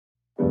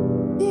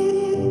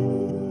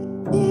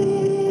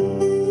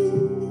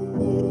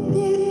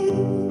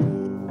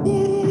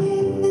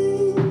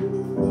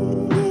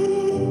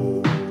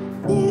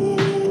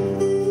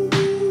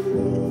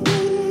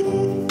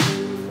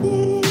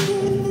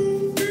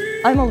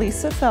I'm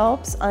Elisa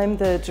Phelps. I'm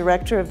the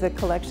Director of the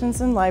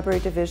Collections and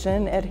Library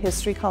Division at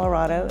History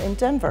Colorado in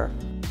Denver.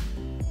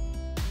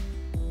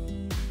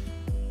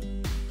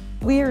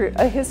 We're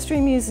a history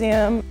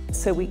museum,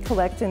 so we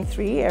collect in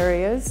 3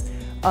 areas: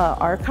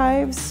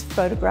 archives,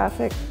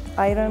 photographic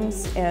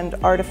items, and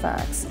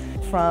artifacts,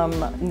 from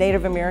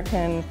Native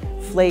American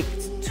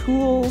flaked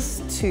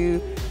tools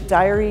to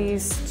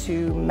diaries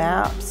to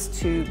maps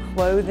to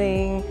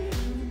clothing.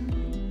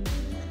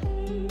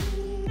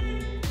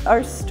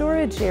 Our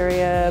storage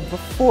area,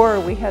 before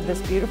we had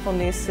this beautiful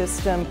new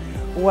system,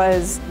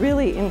 was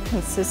really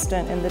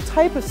inconsistent, and the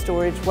type of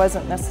storage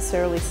wasn't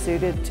necessarily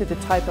suited to the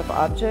type of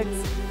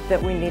objects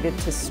that we needed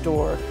to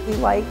store. We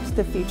liked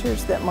the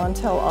features that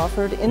Montel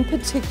offered, in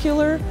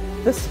particular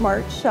the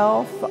smart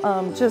shelf,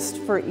 just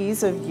for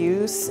ease of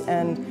use,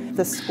 and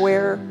the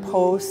square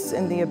posts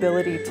and the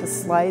ability to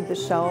slide the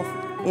shelf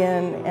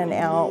in and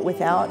out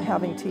without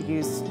having to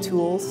use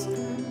tools.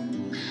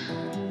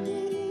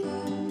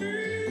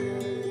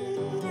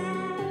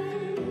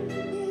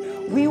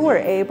 We were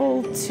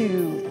able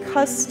to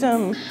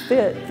custom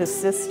fit the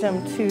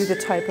system to the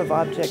type of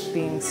object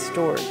being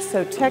stored.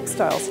 So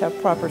textiles have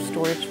proper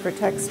storage for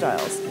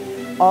textiles.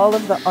 All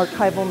of the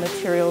archival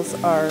materials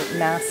are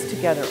massed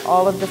together.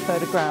 All of the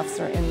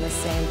photographs are in the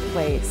same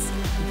place.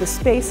 The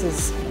space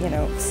is,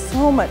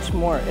 so much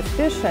more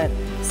efficient,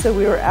 so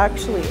we were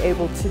actually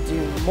able to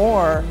do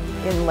more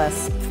in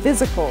less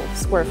physical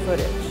square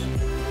footage.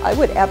 I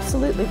would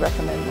absolutely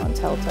recommend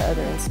Montel to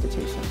other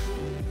institutions.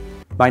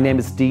 My name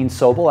is Dean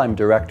Sobel. I'm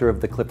director of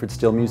the Clyfford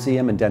Still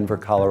Museum in Denver,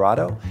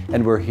 Colorado,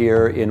 and we're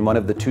here in one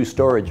of the 2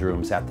 storage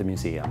rooms at the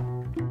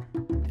museum.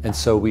 And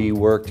so we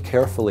worked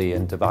carefully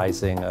in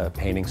devising a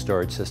painting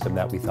storage system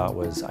that we thought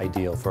was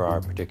ideal for our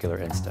particular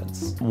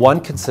instance. One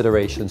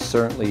consideration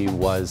certainly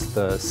was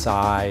the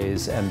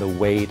size and the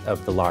weight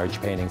of the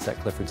large paintings that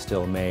Clyfford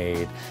Still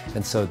made.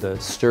 And so the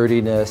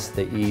sturdiness,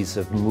 the ease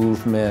of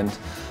movement,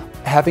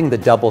 having the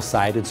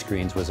double-sided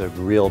screens was a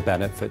real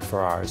benefit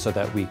for ours, so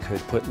that we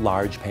could put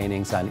large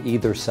paintings on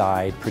either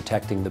side,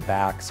 protecting the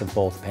backs of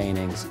both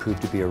paintings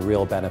proved to be a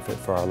real benefit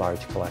for our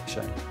large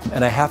collection.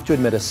 And I have to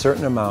admit, a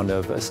certain amount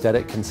of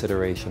aesthetic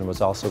consideration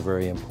was also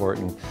very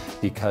important,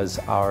 because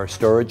our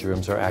storage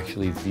rooms are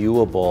actually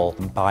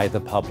viewable by the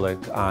public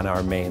on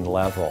our main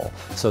level.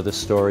 So the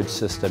storage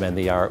system and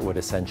the art would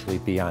essentially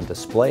be on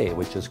display,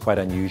 which is quite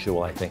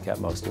unusual, I think, at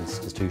most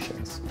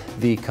institutions.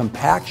 The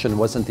compaction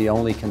wasn't the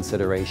only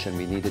consideration.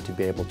 We needed to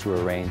be able to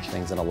arrange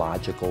things in a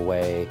logical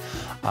way,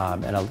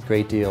 and a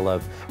great deal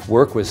of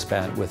work was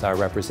spent with our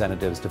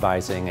representatives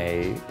devising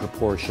a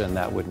proportion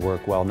that would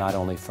work well, not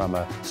only from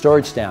a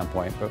storage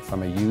standpoint, but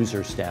from a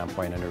user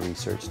standpoint and a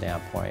research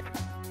standpoint.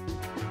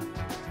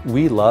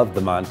 We love the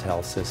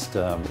Montel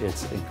system.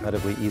 It's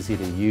incredibly easy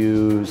to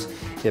use.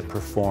 It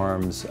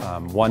performs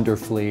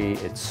wonderfully.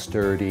 It's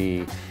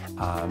sturdy,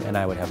 and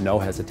I would have no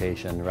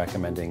hesitation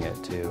recommending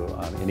it to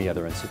any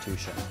other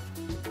institution.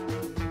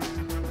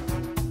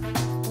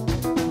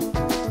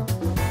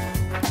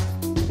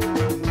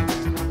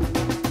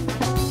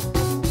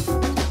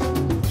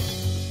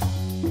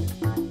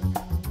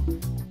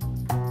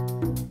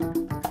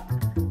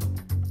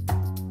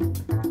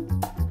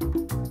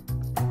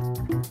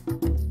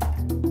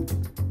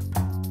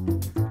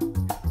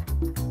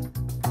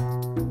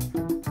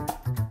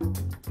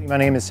 My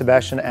name is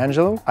Sebastian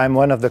Angelo. I'm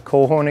one of the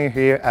co-owners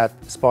here at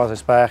Espace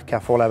Espère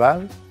Carrefour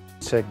Laval.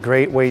 It's a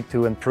great way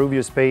to improve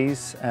your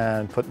space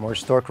and put more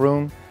stock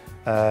room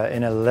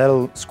in a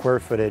little square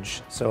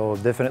footage, so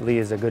definitely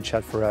is a good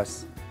shot for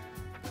us.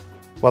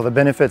 Well, the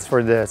benefits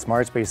for the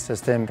Smart Space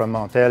system from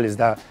Montel is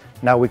that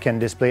now we can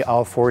display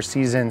all 4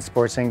 seasons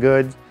sports and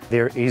goods.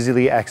 They're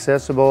easily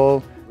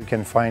accessible. We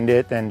can find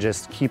it and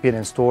just keep it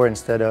in store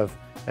instead of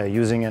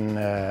using an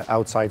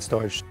outside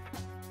storage.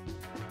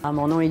 My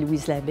name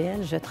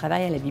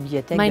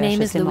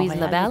is Louise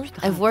Labelle.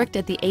 I've worked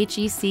at the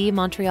HEC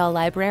Montreal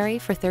Library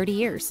for 30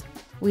 years.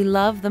 We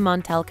love the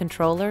Montel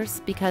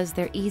controllers because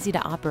they're easy to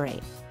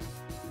operate.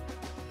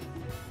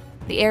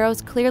 The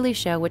arrows clearly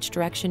show which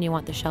direction you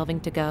want the shelving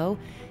to go,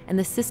 and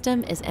the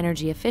system is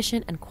energy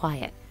efficient and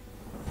quiet.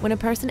 When a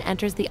person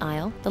enters the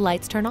aisle, the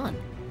lights turn on.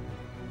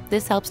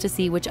 This helps to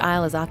see which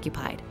aisle is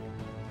occupied.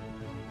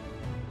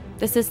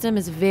 The system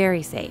is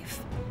very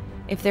safe.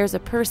 If there's a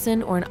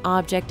person or an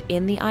object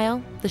in the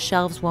aisle, the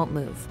shelves won't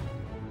move.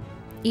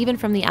 Even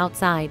from the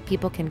outside,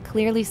 people can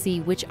clearly see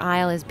which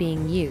aisle is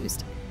being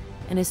used,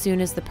 and as soon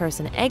as the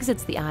person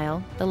exits the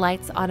aisle, the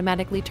lights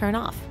automatically turn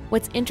off.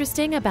 What's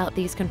interesting about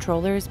these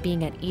controllers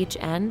being at each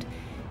end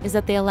is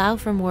that they allow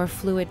for more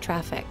fluid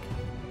traffic.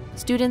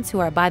 Students who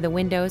are by the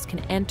windows can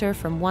enter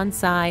from one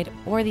side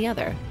or the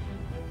other.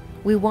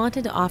 We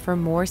wanted to offer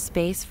more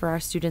space for our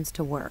students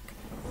to work.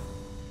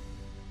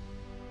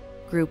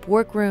 Group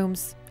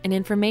workrooms, an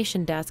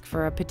information desk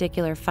for a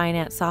particular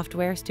finance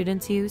software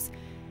students use,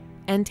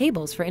 and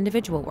tables for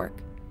individual work.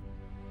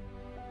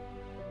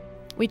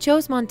 We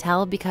chose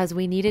Montel because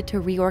we needed to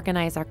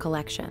reorganize our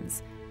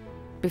collections.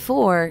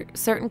 Before,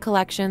 certain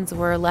collections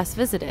were less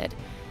visited,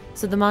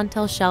 so the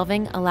Montel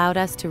shelving allowed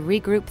us to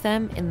regroup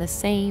them in the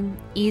same,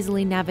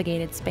 easily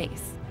navigated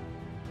space.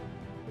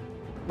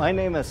 My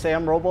name is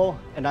Sam Roble,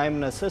 and I'm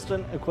an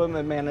assistant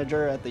equipment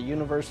manager at the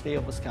University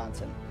of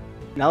Wisconsin.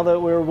 Now that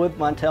we're with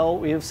Montel,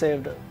 we have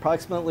saved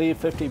approximately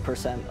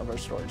 50% of our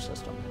storage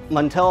system.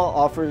 Montel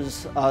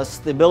offers us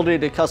the ability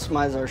to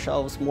customize our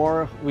shelves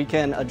more. We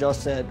can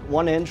adjust it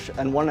 1 inch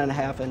and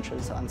 1.5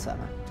 inches on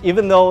center.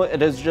 Even though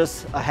it is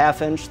just a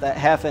 ½ inch, that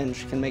 ½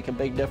 inch can make a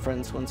big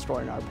difference when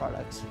storing our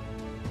products.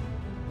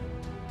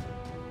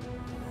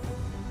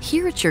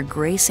 Here at your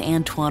Grace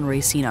Antoine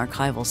Racine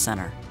Archival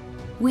Center,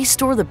 we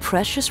store the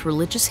precious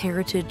religious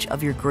heritage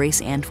of your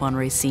Grace Antoine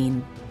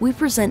Racine. We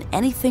present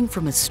anything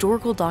from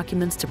historical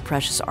documents to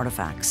precious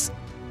artifacts.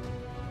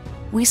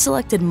 We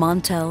selected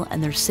Montel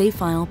and their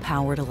SafeIsle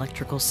powered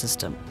electrical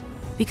system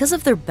because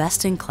of their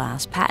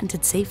best-in-class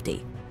patented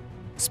safety,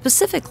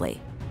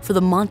 specifically for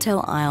the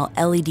Montel Aisle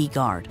LED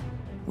Guard,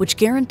 which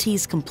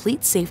guarantees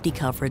complete safety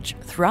coverage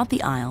throughout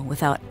the aisle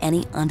without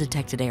any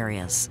undetected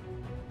areas.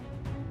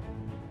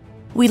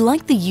 We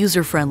like the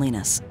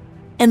user-friendliness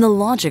and the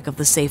logic of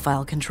the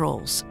SafeIsle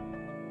controls.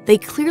 They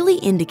clearly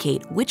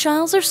indicate which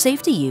aisles are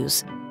safe to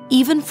use,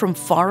 even from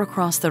far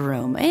across the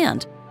room,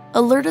 and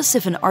alert us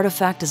if an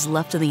artifact is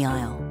left in the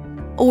aisle,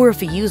 or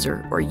if a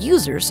user or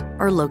users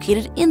are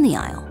located in the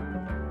aisle.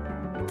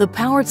 The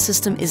powered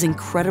system is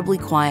incredibly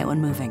quiet when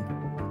moving.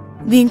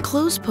 The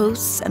enclosed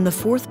posts and the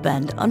fourth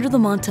bend under the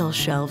Montel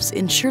shelves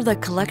ensure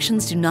that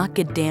collections do not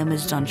get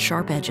damaged on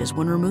sharp edges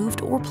when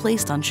removed or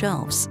placed on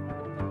shelves.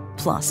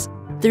 Plus,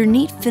 their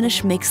neat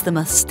finish makes them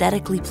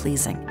aesthetically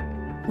pleasing,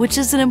 which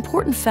is an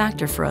important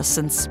factor for us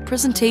since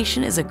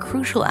presentation is a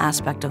crucial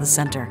aspect of the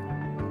center.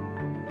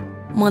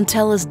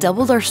 Montel has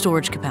doubled our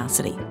storage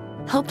capacity,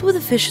 helped with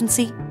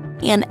efficiency,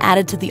 and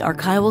added to the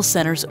archival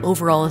center's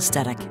overall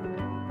aesthetic.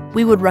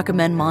 We would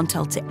recommend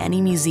Montel to any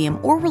museum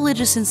or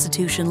religious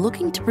institution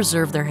looking to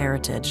preserve their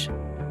heritage.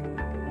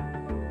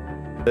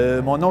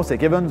 My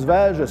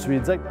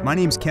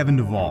name's Kevin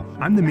Duvall.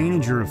 I'm the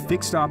manager of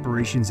fixed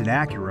operations at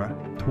Acura,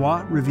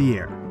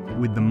 Trois-Rivières.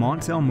 With the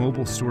Montel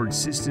mobile storage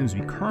systems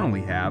we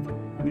currently have,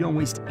 we don't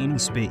waste any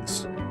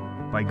space.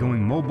 By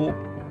going mobile,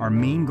 our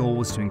main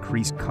goal is to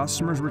increase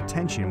customers'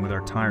 retention with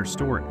our tire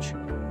storage.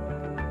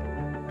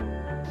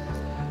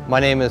 My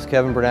name is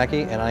Kevin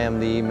Bernacki, and I am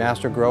the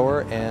master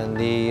grower and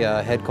the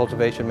head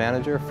cultivation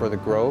manager for the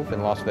Grove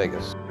in Las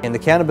Vegas. In the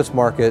cannabis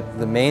market,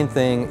 the main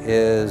thing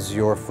is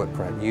your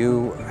footprint.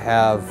 You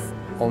have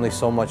only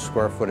so much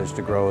square footage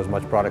to grow as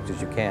much product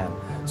as you can.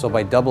 So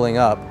by doubling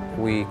up,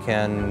 we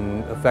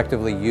can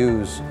effectively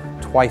use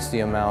twice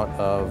the amount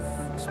of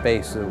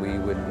space that we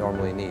would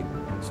normally need.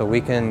 So we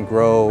can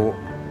grow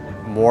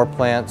more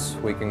plants,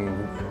 we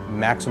can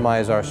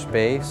maximize our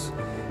space,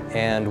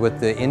 and with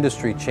the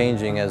industry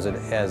changing as it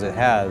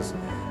has,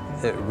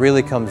 it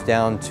really comes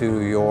down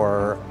to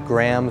your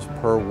grams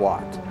per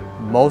watt.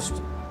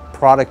 Most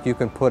product you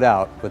can put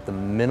out with the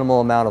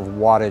minimal amount of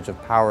wattage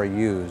of power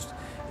used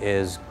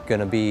is going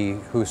to be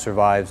who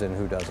survives and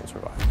who doesn't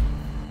survive.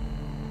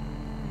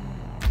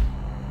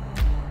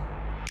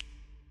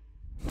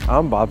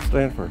 I'm Bob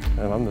Stanford,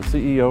 and I'm the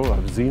CEO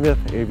of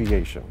Zenith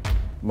Aviation.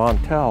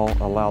 Montel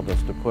allowed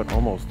us to put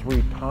almost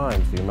 3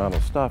 times the amount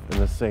of stuff in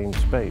the same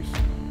space.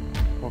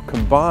 Well,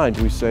 combined,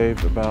 we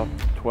saved about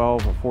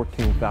 12 or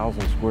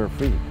 14,000 square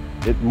feet.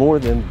 It more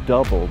than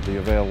doubled the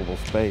available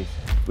space.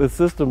 The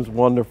system's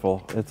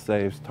wonderful. It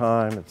saves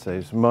time, it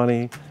saves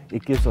money,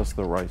 it gives us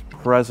the right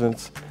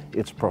presence,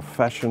 it's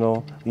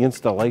professional, the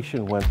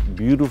installation went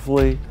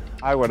beautifully.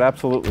 I would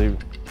absolutely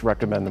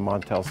recommend the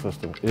Montel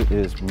system. It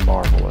is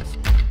marvelous.